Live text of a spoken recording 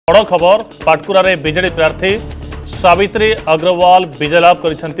बड़ खबर पाटकुरा रे बीजेडी प्रार्थी सावित्री अग्रवाल विजय लाभ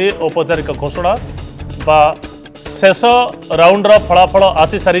कर औपचारिक घोषणा शेष राउंडर फलाफल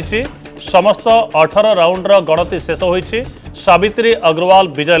आसी सारी समस्त 18 राउंडर गणति शेष होईछि। सावित्री अग्रवाल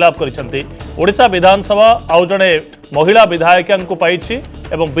विजय लाभ कर ओडिशा विधानसभा आउ जड़े महिला विधायिका पाई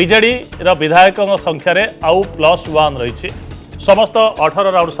एवं बीजेडी विधायक संख्यार आउ +1 रही। समस्त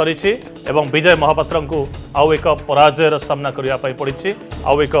 18 राउंड सरी एवं विजय महापात्र को आउ एक पराजयर सामना करने पड़ी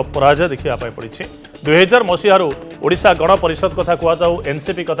आउ एक पराजय देखा पड़ी। 2000 मसीहारू ओडिशा गण परिषद कथा कहु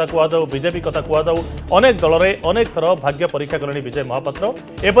एनसीपी कथा कहु बीजेपी कथा कहु अनेक दल में अनेक थर भाग्य परीक्षा कले विजय महापात्र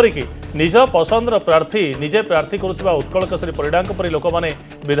एपरिक निज पसंदर प्रार्थी निजे प्रार्थी करुवा उत्कल केशरी परिडा परी लोक मैंने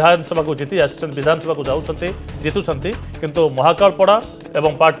विधानसभा को जीति विधानसभा को जाऊँच जितुंट किंतु महाकालपड़ा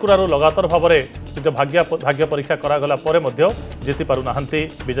एवं पाटकुरारू लगातार भाव में निज भाग्य परीक्षा करागला जीति पारुना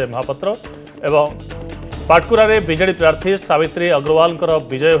विजय महापात्र एवं पाटकुरा रे बीजेडी प्रार्थी सावित्री अग्रवाल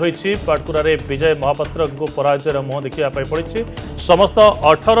विजय होईछि। पाटकुरा रे विजय महापात्र को पराजयर मुह देखा पड़ी। समस्त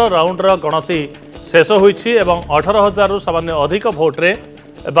 18 राउंडर गणति शेष होईछि एवं 18,000 सामान्य अधिक भोट्रे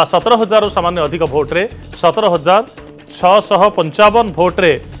 17,000 सामान्य अधिक भोट्रे 17,655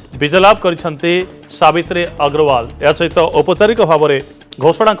 भोट्रे विजय लाभ करिसेंती सावित्री अग्रवाल। या सहित औपचारिक भाव में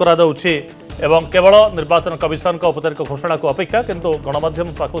घोषणा करा जाउछि एवं केवल निर्वाचन कमिशन का औपचारिक घोषणा को अपेक्षा किंतु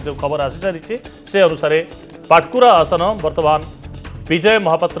गणमाध्यम पाखु जो खबर आसी सारी से अनुसार पाटकुरा आसन वर्तमान विजय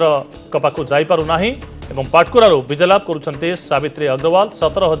महापात्र पाखु जापारना एवं पाटकुरारू विजय लाभ करुँच सावित्री अग्रवाल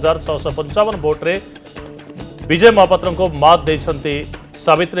 17,655 भोट्रे विजय महापात्र को मात देते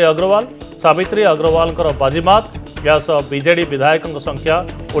सावित्री अग्रवाल। सावित्री अग्रवाल बाजीमात या बीजेडी विधायक संख्या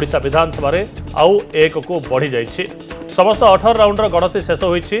ओडिशा विधानसभा आउ एक को बढ़ी जाइए। समस्त 18 राउंडर गणति शेष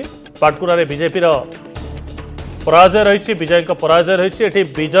होईछि। पाटकुरा रे बीजेपी पराजय रही विजय पराजय रही एठी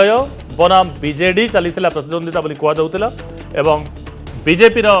विजय बनाम बीजेडी चली प्रतिद्वंदिता कहला एवं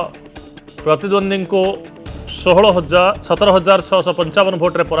बीजेपी प्रतिद्वंदी को 17,655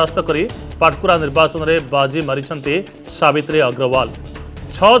 भोट्रे परास्त करी पाटकुरा निर्वाचन में बाजी मारी सावित्री अग्रवाल।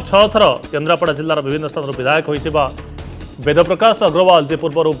 6 थर केन्द्रापड़ा जिलार विभिन्न स्थान विधायक होता वेदप्रकाश अग्रवाल जे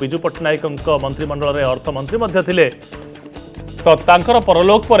पूर्व विजु पट्टनायक मंत्रिमंडल में अर्थमंत्री थे तो तांकर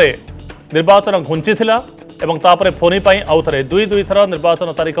परलोक पर निर्वाचन घुंची एवं तापर फोनी आउ थे दुई थर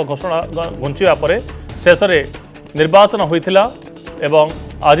निर्वाचन तारीख घोषणा घुंचा पर शेष निर्वाचन होता एवं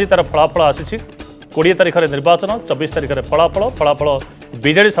आज तार फलाफल आसी 20 तारीख में निर्वाचन 24 तारीख में फलाफल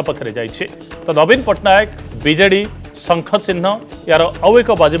बीजेडी सपक्ष में जाइए। तो नवीन पट्टनायक बीजेडी शंख चिन्ह यार आउ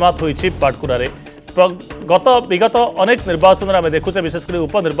एक बाजीमात होईछि पाटकुरा रे। विगत अनेक निर्वाचन में आम देखुचे विशेषकर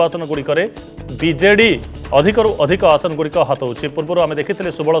उपनिर्वाचन गुड़िक बीजेडी अधिकरू अधिक आसन गुड़िक हाथ होची। पूर्व आम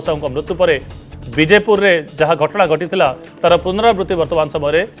देखी सुबल साहू मृत्यु पर विजयपुर रे जहाँ घटना घटी तार पुनरावृत्ति वर्तमान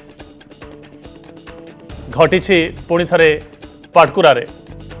समय घटी पुणी थे पाटकुरा रे।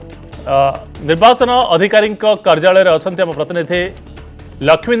 निर्वाचन अधिकारी कार्यालय अच्छा आम प्रतिनिधि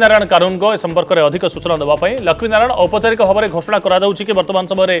लक्ष्मीनारायण कानूनगो संपर्क में अधिक सूचना देवाई। लक्ष्मीनारायण औपचारिक भाव में घोषणा करा जाउछि कि वर्तमान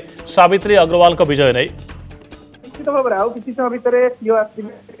समय सावित्री अग्रवाल को विजय नहीं निश्चित भाव में आउ किसी समय भितर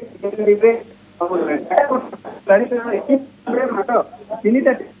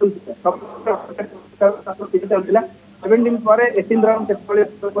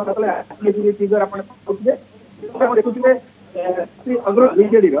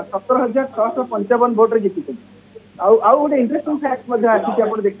बीजेडी 17,655 भोट्रे जीति आउ गोटे इंटरेस्टिंग फैक्ट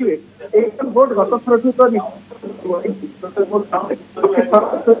आसी देखिए एक भोट गत थर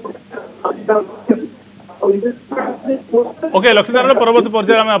ओके लक्ष्मीनारायण परवर्ती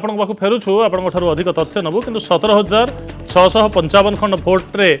पर्याय में आपन पाखु फेरुछु आपन ठारू अधिक तथ्य नबु किंतु 17,655 खंड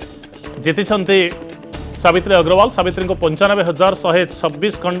भोट्रे जीति सावित्री अग्रवाल। सावित्री को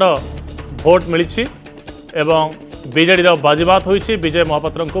 95,126 खंड भोट मिली एवं बीजेडी बाजीमात होईछि। विजय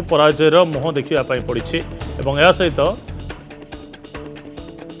महापात्र को पराजयर मुह देखा पड़ी एवं या सहित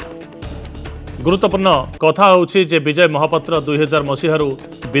गुरुत्वपूर्ण कथा होछि जे विजय महापात्र 2000 मसीहारू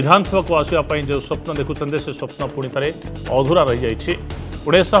विधानसभा को आसवाई जो स्वप्न देखुं से स्वप्न पुणी थे अधूरा रही जाइए।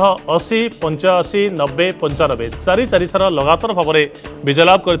 1980, 85, 90, 95 चारि थर लगातार भाव में विजय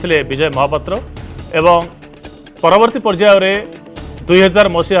लाभ करते विजय महापात्र एवं परवर्ती पर्यायर 2000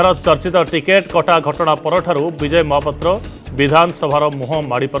 मसीहार चर्चित टिकेट कटा घटना पर विजय महापात्र विधानसभार मुह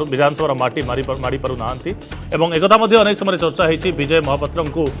विधानसभा माटी मारी पारुना एवं एक अनेक समय चर्चा होती विजय महापात्र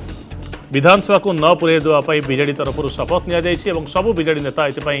को विधानसभा को न पुरे देवाई बीजेडी तरफ शपथ नि सबू बीजेडी नेता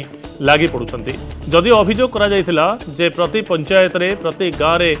ये लगी पड़ुंट जदिव अभियोग कर प्रति पंचायत रे प्रति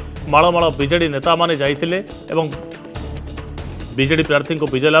गाँव में मालमाल बीजेडी नेता माने जाइथिले एवं बीजेडी प्रार्थी को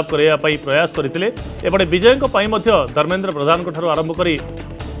विजय लाभ करने प्रयास करते एपटे विजय धर्मेन्द्र प्रधान आरंभ कर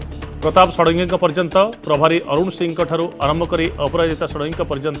प्रताप षडंगी पर्यंत प्रभारी अरुण सिंह ठारू आरंभ कर अपराजिता षडंगी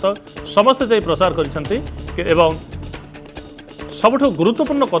पर्यंत समस्ते जाई प्रचार करिसेंती एवं सबुठ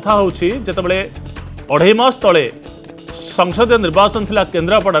गुरुत्वपूर्ण कथा होची जेतेबेले 2.5 मास तले संसदीय निर्वाचन थिला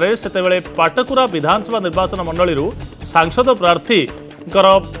केन्द्रापड़ा से पाटकुरा विधानसभा निर्वाचन मंडली सांसद प्रार्थी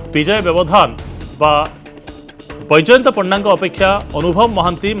विजय व्यवधान बा बैजयंत पंडा अपेक्षा अनुभव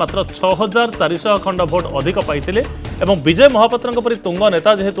महांती मात्र 6400 खंड भोट अधिक पाइथिले एवं विजय महापात्र परी तुंग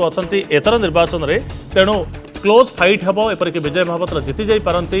नेता जेहेतु अच्छा एथर निर्वाचन में तेणु क्लोज फाइट हेबो एपरिक विजय महापात्र जीति जाई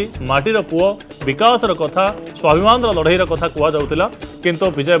पारंती माटीर पुओ विकासर कथा स्वाभिमान लड़ईर कथा कहुला किंतु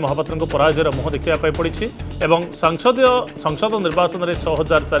विजय महापात्र पराजयर मुह देखा पड़ी एवं संसद निर्वाचन में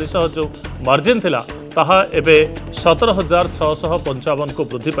 6400 जो मार्जिन थिला ताहा एबे 17,655 को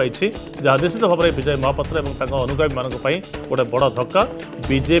वृद्धि पाई जहाँ निश्चित भाव में विजय महापात्र और अनुगामी मान गोटे बड़ धक्का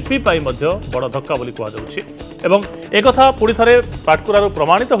बीजेपी बड़ धक्का बोली कहुच्छी एक पुणी थे पाटकुरारू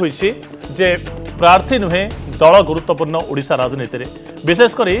प्रमाणित होईछि जे प्रार्थी नुहे दल गुरुत्वपूर्ण ओडिशा राजनीति में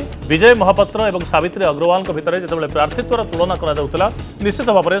विशेषकर विजय महापात्र और सावित्री अग्रवाल भितर जो प्रार्थीत्वर तुलना करा निश्चित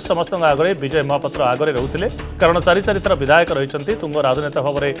भाव में समस्त आगे विजय महापात्र आगे रोते कारण चारि थर विधायक रही तुंग राजनेता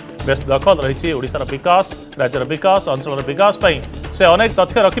भाव में बेस दखल रही ओडिशार विकास राज्यर विकास अंचल विकास से अनेक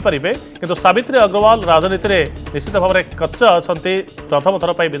तथ्य रखिपारे किंतु सावित्री अग्रवाल राजनीति में निश्चित भाव में कच्चा अच्छा प्रथम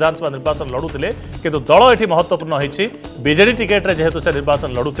थर पर विधानसभा निर्वाचन लड़ुते किंतु दल ये महत्वपूर्ण होती बीजेडी टिकेट्रे जेहेतु से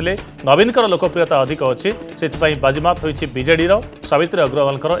निर्वाचन लड़ुते नवीन लोकप्रियता अधिक अच्छी से बाजीमात होती बीजेडी सावित्री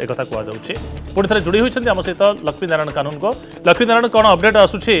अग्रवाल एक कहुच्छी पुणी थे जोड़ी होती आम सहित लक्ष्मीनारायण कानून को लक्ष्मीनारायण कौन अपडेट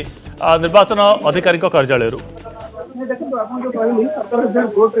आसूची निर्वाचन अधिकारी कार्यालय देखो आप जो कहली 17,000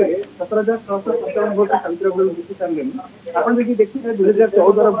 भोट 17,655 भोट सावित्री अग्रवाल जीति सारे आप देखिए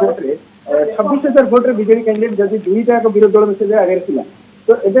 2014 भोट 26,000 भोट बीजेडी कैंडिडेट जदि दुईटा विरोधी दल मिसे आगे था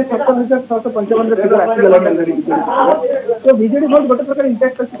तो ये 17,655 फिगर आसगला तो बीजेडी भोट गोटे प्रकार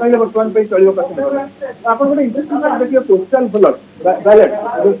इंटैक्ट अच्छी कहले बर्तमान चलो आप गोटे इंटरेस्टिंग फैक्ट देखिए पोस्टाल बैलेट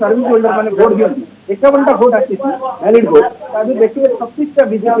जो सर्विस होल्डर मैंने भोट दिखती 51टा भोट आसी वैलिड भोट देखिए 26टा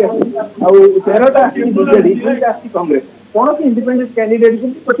बीजेपी आसी 13टा आसी बीजेडी 2टा आसी कांग्रेस कौन सी इंडिपेंडेंट कैंडिडेट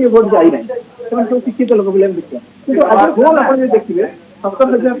गोटे भोट जाई ना सब शिक्षित लोक बोले देखिए किंतु आज भोट आप देखिए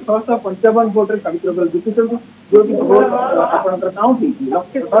 17,655 भोट सावित्री अग्रवाल जीति जो कि भोट आपंकर काउंटी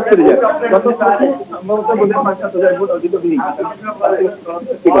 1,70,000 संभवतः 5,000 भोट अधिक भी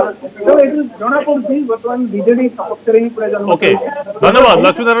तो ये जना पड़ी बर्तमान बीजेडी सपक्ष ही पूरा ओके धन्यवाद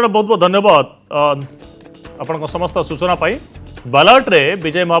लक्ष्मीनारायण बहुत बहुत धन्यवाद आपण समस्त सूचना पाई बैलेट रे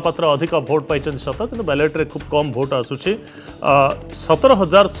विजय महापात्र अधिक भोट पाई सत कि बैलेट रे खूब कम भोट आसूची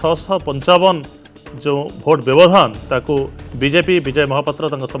 17,655 जो भोट व्यवधान ताकू बीजेपी विजय महापात्र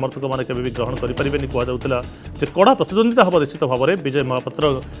समर्थक मैंने केवे भी ग्रहण करें कहला कड़ा प्रतिद्वंदिता हम निश्चित भाव में विजय महापात्र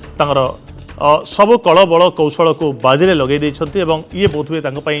सब कल बल कौशल को बाजी लगे ये बोध हुए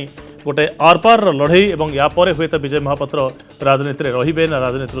गोटे आरपार लड़ई और यापर हुए तो विजय महापात्र राजनीति में रे ना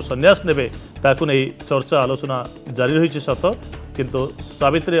राजनीति संन्यास ने नहीं चर्चा आलोचना जारी रही सत किंतु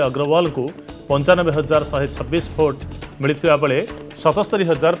सावित्री अग्रवाल को 95,126 भोट मिलता बेले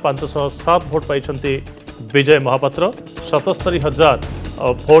 77,507 भोट पाई विजय महापात्र 77,000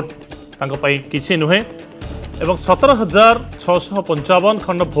 भोट किछि नुहे एवं 17,655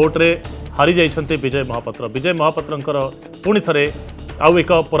 खंड भोट्रे हारी जाइछन्ते विजय महापात्र पुणी थे आउ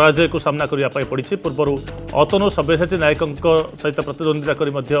एक पराजय को सामना करने पड़ी पूर्वर अतनु सब्यसाची नायक सहित प्रतिद्वंदिता कर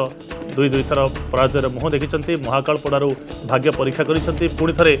दुई थर पराजयर मुह देखी महाकालपड़ारू भाग्य परीक्षा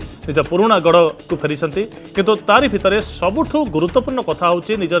पुणी थे निज पुराणा गढ़ को फेरी किंतु तारी भितर सबुठ गुरुत्वपूर्ण कथा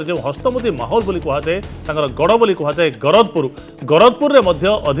होची निजर जो हस्तमुदी माहौल बोली कहुए गढ़ बोली कहुए गरजपुर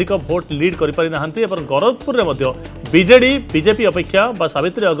अधिक भोट लीड कर गरजपुर बीजेडी बीजेपी अपेक्षा बा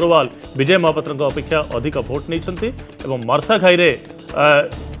सावित्री अग्रवाल विजय महापात्र अपेक्षा अधिक भोट नहीं मर्सा घाई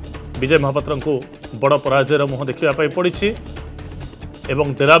विजय महापात्र को बड़ पराजयर मुह देखा पड़ी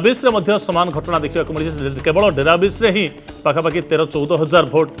एवं डेराबिस समान घटना देखा मिली केवल डेराबिस ही पाखापाखि 13-14 हजार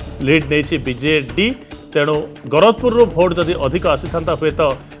भोट लीड नहीं बीजेडी तेणु गरजपुर भोट जदि अधिक आसी था हुए तो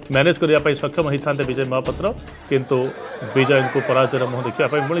मैनेज करने सक्षम होता विजय महापात्र किंतु विजय को पराजयर मुह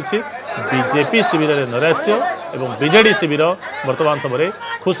देखा मिली बीजेपी शिविर में नैराश्य और बीजेडी शिविर वर्तमान समय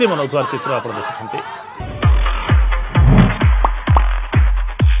खुशी मनाउथार चित्र आप देखुं।